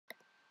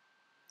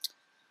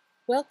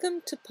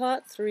Welcome to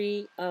part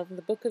 3 of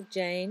the Book of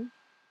Jane.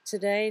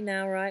 Today,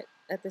 now right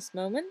at this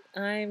moment,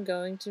 I am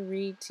going to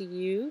read to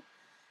you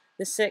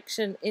the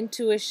section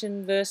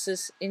Intuition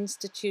versus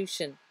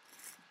Institution.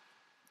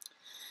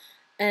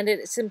 And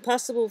it's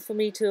impossible for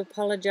me to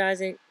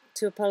apologize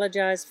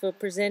for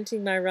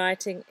presenting my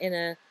writing in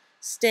a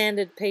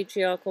standard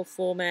patriarchal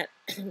format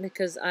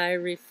because I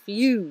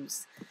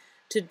refuse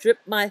to drip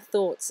my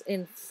thoughts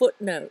in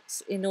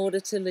footnotes in order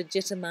to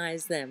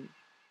legitimize them.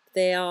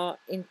 They are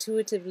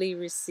intuitively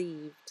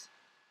received.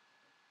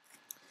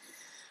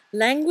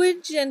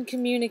 Language and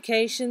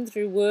communication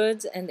through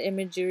words and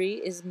imagery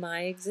is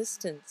my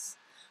existence.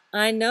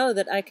 I know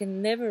that I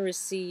can never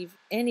receive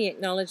any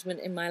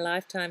acknowledgement in my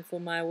lifetime for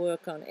my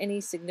work on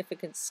any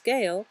significant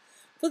scale,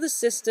 for the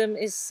system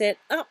is set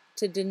up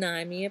to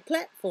deny me a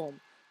platform,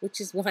 which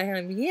is why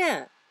I'm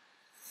here.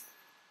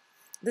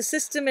 The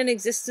system in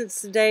existence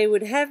today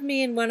would have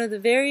me in one of the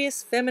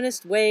various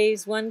feminist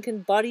waves one can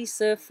body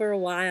surf for a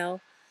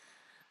while,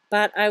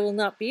 but I will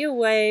not be a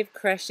wave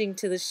crashing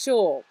to the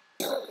shore.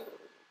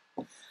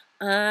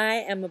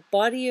 I am a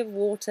body of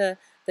water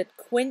that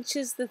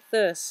quenches the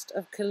thirst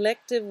of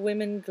collective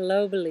women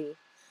globally,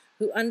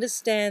 who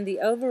understand the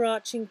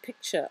overarching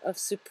picture of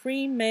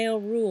supreme male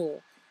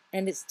rule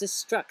and its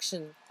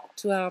destruction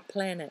to our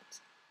planet.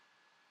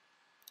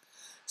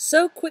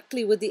 So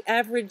quickly would the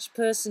average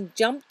person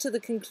jump to the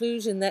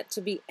conclusion that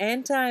to be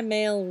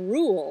anti-male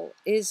rule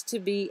is to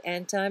be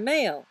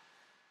anti-male.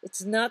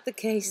 It's not the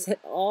case at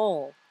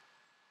all.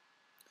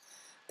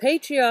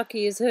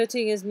 Patriarchy is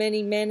hurting as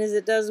many men as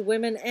it does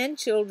women and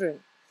children.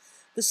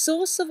 The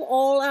source of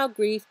all our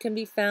grief can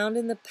be found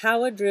in the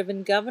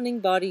power-driven governing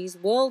bodies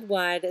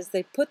worldwide as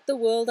they put the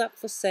world up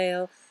for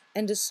sale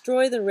and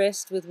destroy the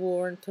rest with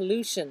war and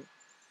pollution.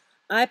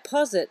 I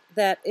posit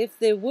that if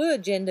there were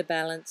gender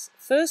balance,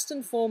 first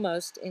and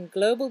foremost in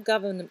global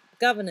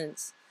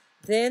governance,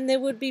 then there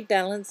would be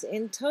balance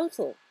in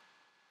total.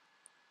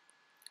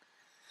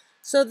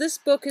 So this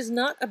book is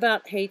not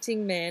about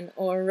hating men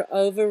or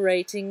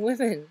overrating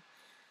women.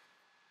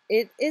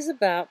 It is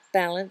about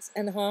balance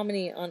and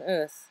harmony on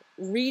earth.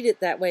 Read it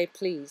that way,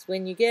 please,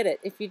 when you get it.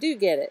 If you do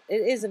get it,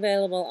 it is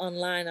available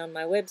online on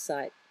my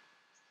website,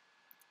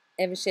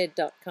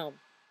 evershed.com.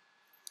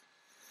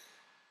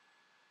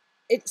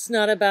 It's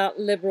not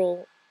about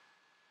liberal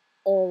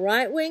or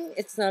right-wing.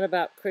 It's not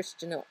about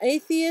Christian or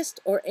atheist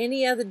or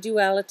any other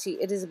duality.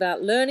 It is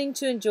about learning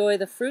to enjoy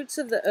the fruits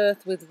of the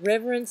earth with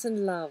reverence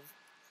and love.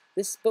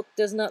 This book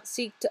does not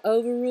seek to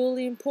overrule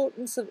the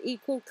importance of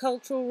equal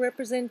cultural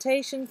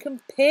representation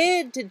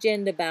compared to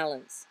gender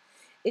balance.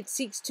 It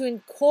seeks to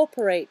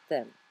incorporate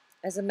them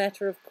as a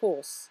matter of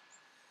course.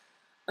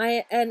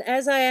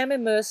 As I am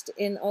immersed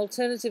in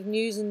alternative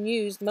news and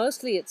news,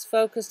 mostly it's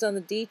focused on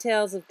the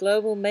details of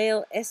global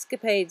male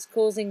escapades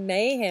causing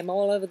mayhem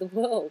all over the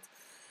world.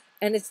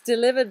 And it's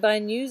delivered by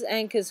news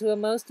anchors who are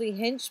mostly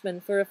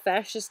henchmen for a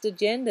fascist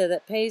agenda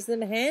that pays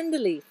them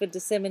handily for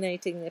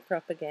disseminating their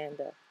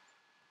propaganda.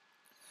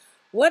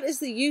 What is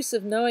the use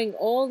of knowing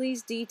all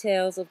these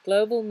details of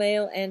global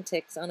male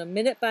antics on a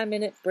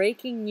minute-by-minute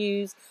breaking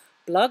news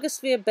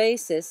blogosphere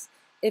basis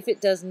if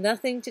it does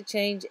nothing to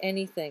change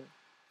anything?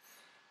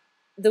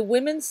 The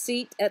women's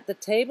seat at the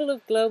table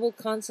of global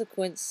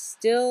consequence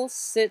still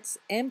sits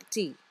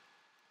empty.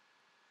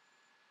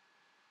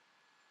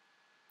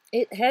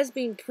 It has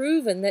been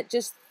proven that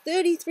just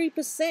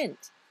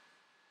 33%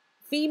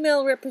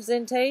 female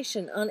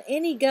representation on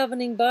any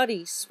governing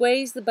body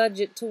sways the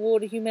budget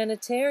toward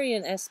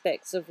humanitarian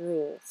aspects of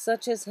rule,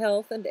 such as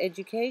health and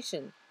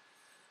education.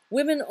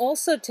 Women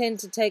also tend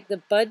to take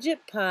the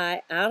budget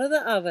pie out of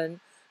the oven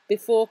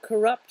before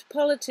corrupt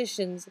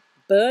politicians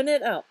burn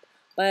it up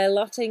by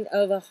allotting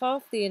over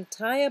half the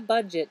entire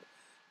budget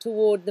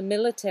toward the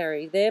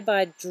military,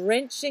 thereby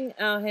drenching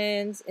our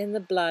hands in the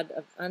blood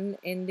of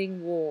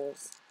unending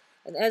wars.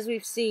 And as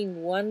we've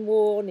seen, one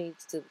war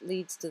leads to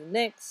the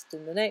next,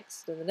 and the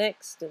next, and the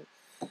next, and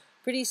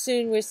pretty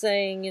soon we're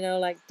saying,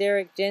 like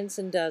Derek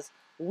Jensen does,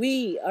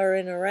 we are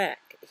in Iraq.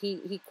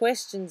 He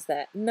questions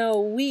that.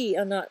 No, we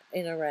are not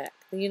in Iraq.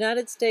 The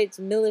United States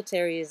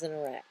military is in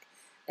Iraq.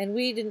 And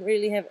we didn't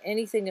really have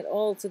anything at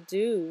all to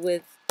do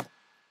with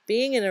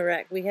being in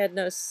Iraq. We had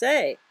no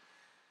say.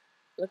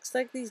 Looks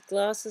like these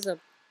glasses are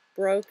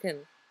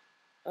broken.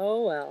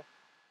 Oh well.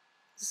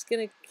 Just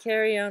going to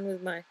carry on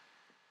with my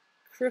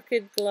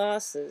crooked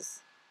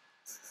glasses.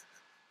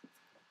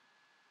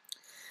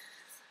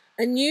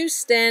 A new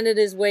standard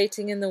is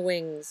waiting in the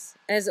wings,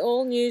 as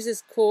all news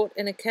is caught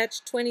in a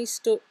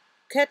catch-22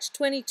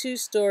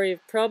 story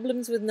of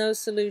problems with no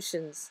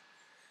solutions.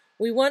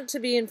 We want to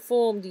be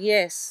informed,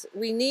 yes.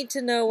 We need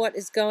to know what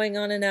is going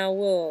on in our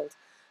world.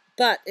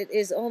 But it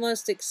is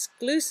almost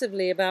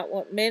exclusively about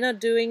what men are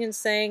doing and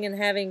saying and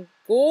having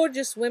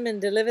gorgeous women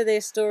deliver their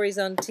stories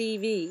on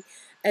TV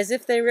as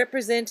if they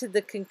represented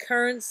the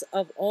concurrence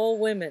of all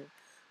women,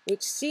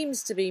 which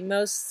seems to be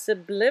most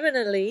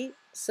subliminally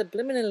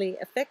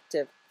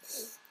effective.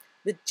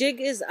 The jig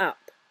is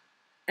up,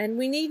 and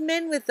we need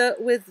men with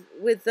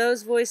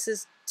those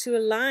voices to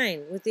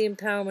align with the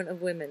empowerment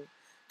of women,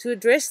 to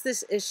address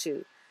this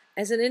issue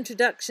as an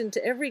introduction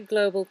to every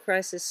global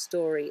crisis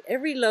story,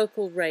 every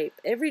local rape,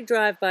 every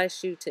drive-by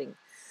shooting.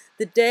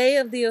 The day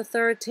of the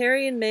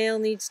authoritarian male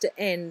needs to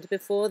end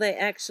before they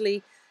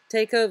actually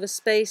take over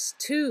space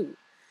too,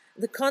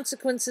 the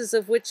consequences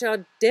of which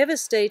are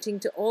devastating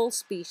to all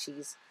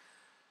species.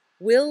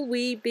 Will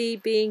we be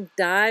being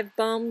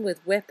dive-bombed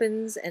with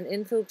weapons and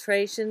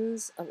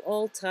infiltrations of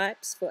all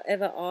types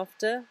forever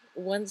after,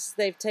 once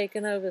they've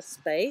taken over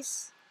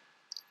space?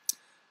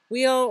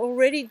 We are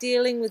already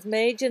dealing with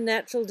major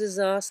natural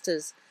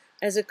disasters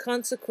as a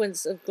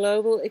consequence of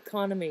global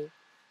economy,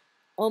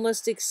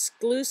 almost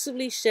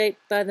exclusively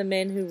shaped by the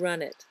men who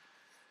run it.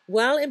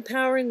 While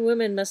empowering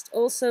women must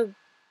also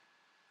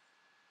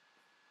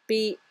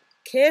be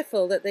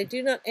careful that they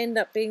do not end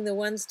up being the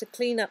ones to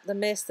clean up the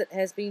mess that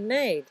has been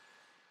made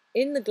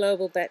in the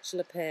global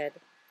bachelor pad.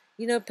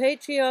 You know,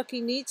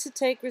 patriarchy needs to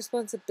take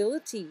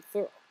responsibility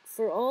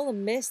for all the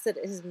mess that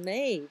it has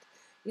made.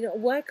 You know,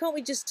 why can't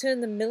we just turn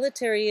the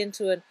military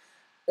into an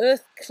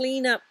earth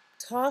cleanup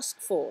task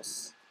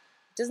force?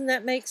 Doesn't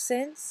that make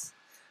sense?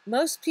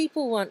 Most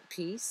people want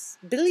peace.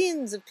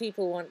 Billions of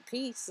people want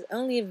peace.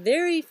 Only a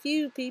very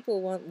few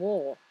people want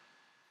war.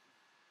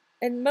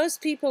 And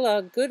most people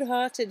are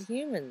good-hearted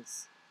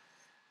humans.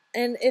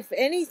 And if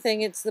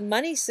anything, it's the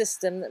money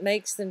system that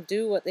makes them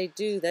do what they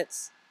do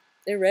that's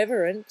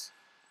irreverent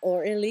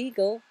or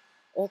illegal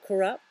or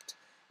corrupt.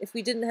 If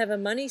we didn't have a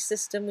money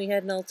system, we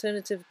had an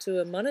alternative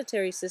to a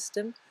monetary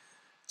system,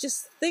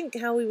 just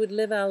think how we would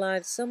live our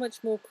lives so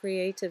much more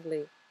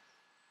creatively.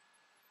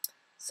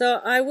 So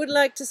I would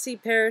like to see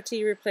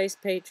parity replace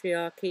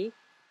patriarchy.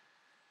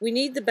 We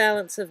need the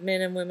balance of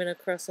men and women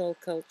across all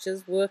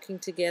cultures working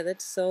together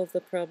to solve the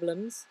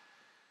problems.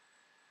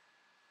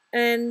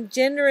 And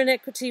gender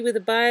inequity with a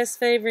bias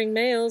favoring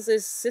males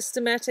is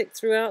systematic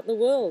throughout the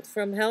world.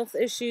 From health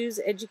issues,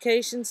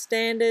 education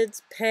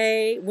standards,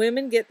 pay,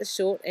 women get the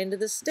short end of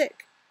the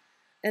stick.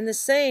 And the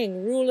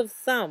saying, rule of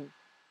thumb,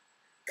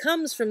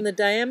 comes from the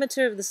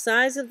diameter of the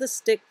size of the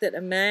stick that a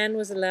man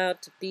was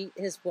allowed to beat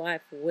his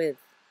wife with.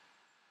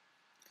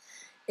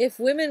 If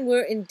women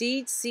were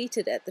indeed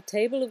seated at the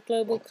table of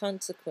global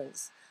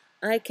consequence,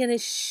 I can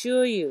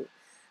assure you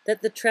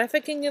that the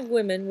trafficking of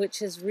women, which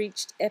has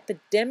reached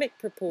epidemic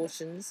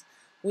proportions,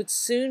 would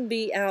soon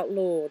be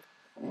outlawed.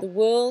 The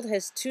world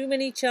has too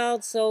many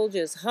child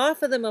soldiers.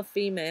 Half of them are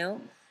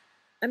female.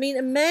 I mean,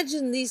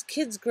 imagine these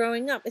kids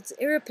growing up. It's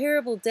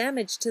irreparable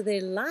damage to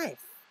their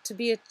life to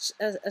be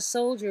a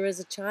soldier as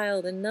a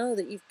child and know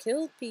that you've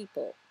killed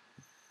people.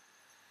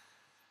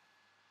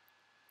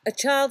 A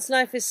child's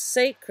life is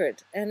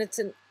sacred, and it's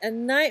a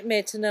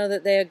nightmare to know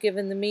that they are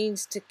given the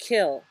means to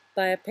kill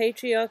by a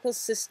patriarchal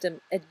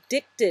system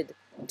addicted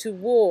to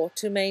war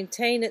to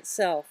maintain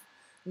itself,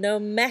 no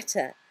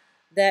matter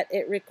that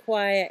it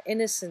require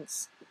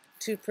innocence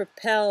to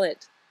propel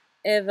it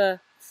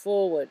ever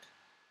forward.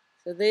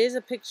 So there's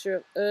a picture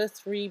of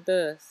Earth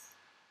rebirth,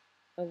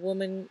 a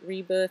woman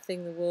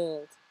rebirthing the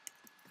world.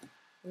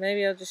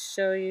 Maybe I'll just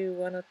show you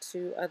one or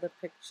two other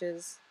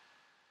pictures.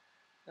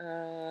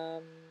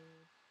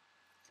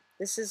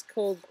 This is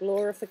called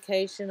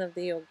glorification of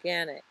the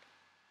organic.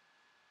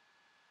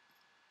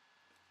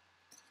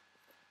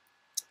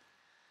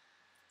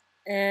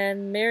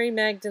 And Mary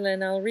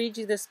Magdalene, I'll read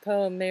you this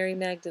poem, Mary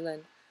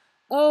Magdalene.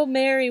 O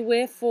Mary,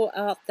 wherefore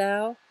art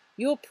thou?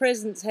 Your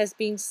presence has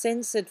been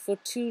censored for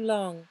too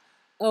long.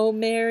 O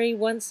Mary,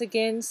 once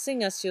again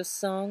sing us your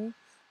song,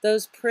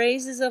 those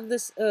praises of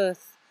this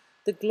earth,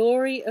 the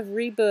glory of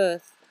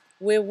rebirth,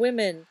 where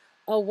women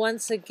are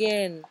once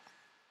again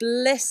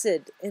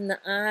blessed in the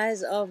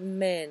eyes of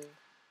men.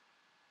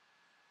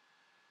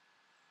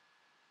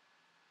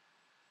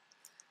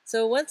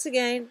 So once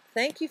again,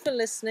 thank you for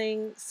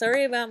listening.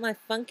 Sorry about my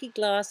funky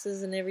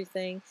glasses and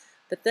everything,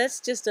 but that's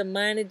just a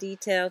minor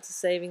detail to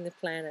saving the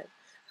planet.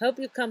 Hope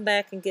you'll come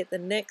back and get the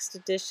next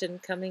edition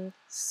coming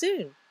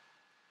soon.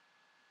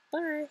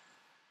 Bye.